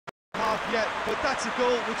Yeah, but that's a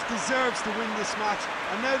goal which deserves to win this match.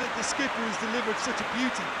 And now that the skipper has delivered such a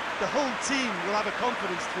beauty, the whole team will have a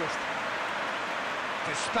confidence thrust.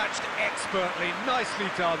 Dispatched expertly, nicely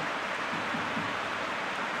done.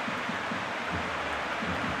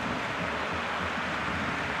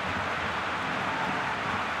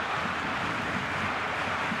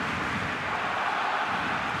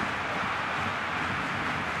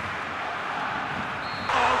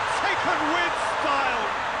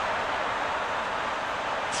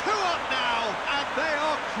 They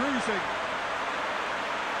are cruising.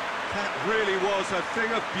 That really was a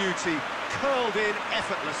thing of beauty, curled in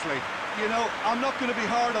effortlessly. You know, I'm not going to be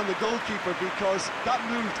hard on the goalkeeper because that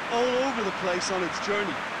moved all over the place on its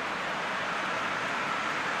journey.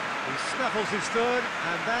 He snaffles his third,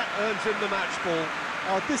 and that earns him the match ball.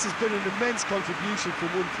 Oh, this has been an immense contribution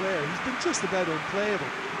from one player. He's been just about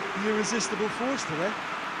unplayable. The irresistible force today.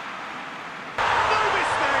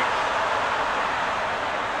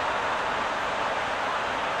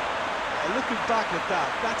 Looking back at that,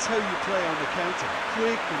 that's how you play on the counter.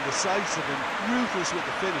 Quick and decisive and ruthless with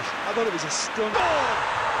the finish. I thought it was a stunning... Oh!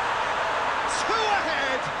 Two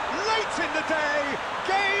ahead, late in the day,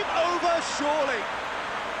 game over surely.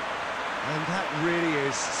 And that really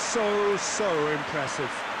is so impressive.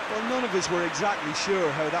 Well, none of us were exactly sure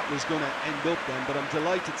how that was going to end up then, but I'm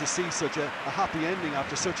delighted to see such a happy ending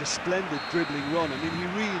after such a splendid dribbling run. I mean, he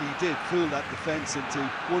really did fool that defence into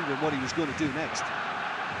wondering what he was going to do next.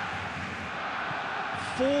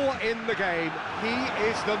 4 in the game, he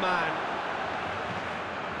is the man.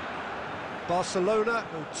 Barcelona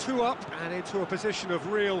go 2 up and into a position of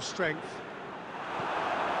real strength.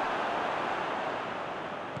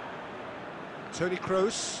 Toni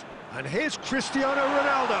Kroos, and here's Cristiano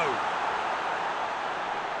Ronaldo.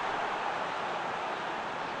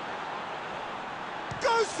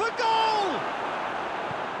 Goes for goal!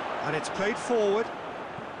 And it's played forward.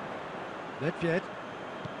 Nedved.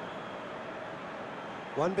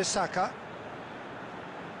 Wan-Bissaka.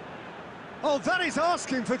 Oh, that is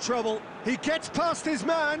asking for trouble. He gets past his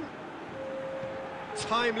man.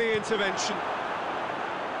 Timely intervention.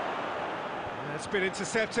 That's been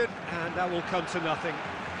intercepted, and that will come to nothing.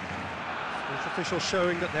 Sports official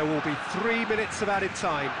showing that there will be 3 minutes of added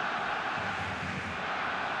time.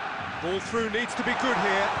 Ball through needs to be good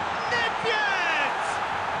here. Nedved!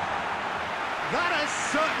 That has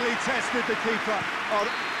certainly tested the keeper.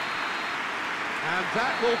 Oh, and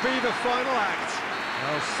that will be the final act.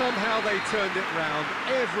 Well, somehow they turned it round.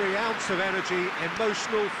 Every ounce of energy,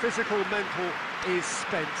 emotional, physical, mental, is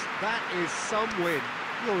spent. That is some win.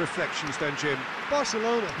 Your reflections then, Jim?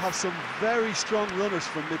 Barcelona have some very strong runners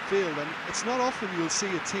from midfield, and it's not often you'll see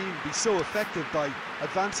a team be so effective by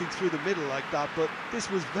advancing through the middle like that, but this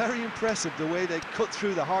was very impressive, the way they cut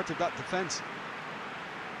through the heart of that defence.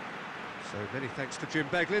 So many thanks to Jim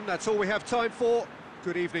Beglin. That's all we have time for.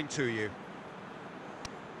 Good evening to you.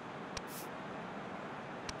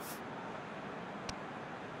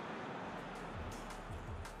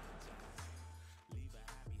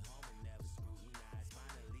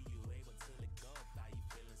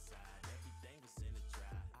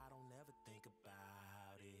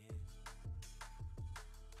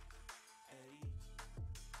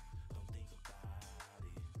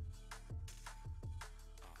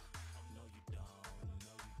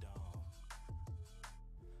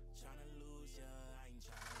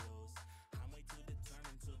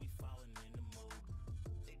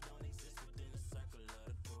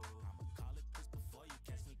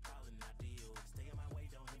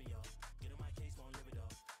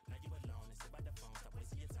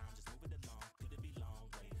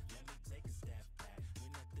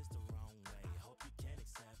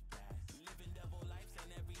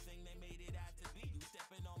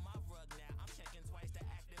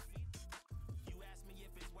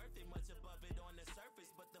 Above it on the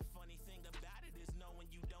surface, but the funny thing about it is knowing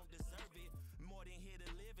you don't deserve it. More than here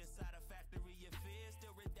to live.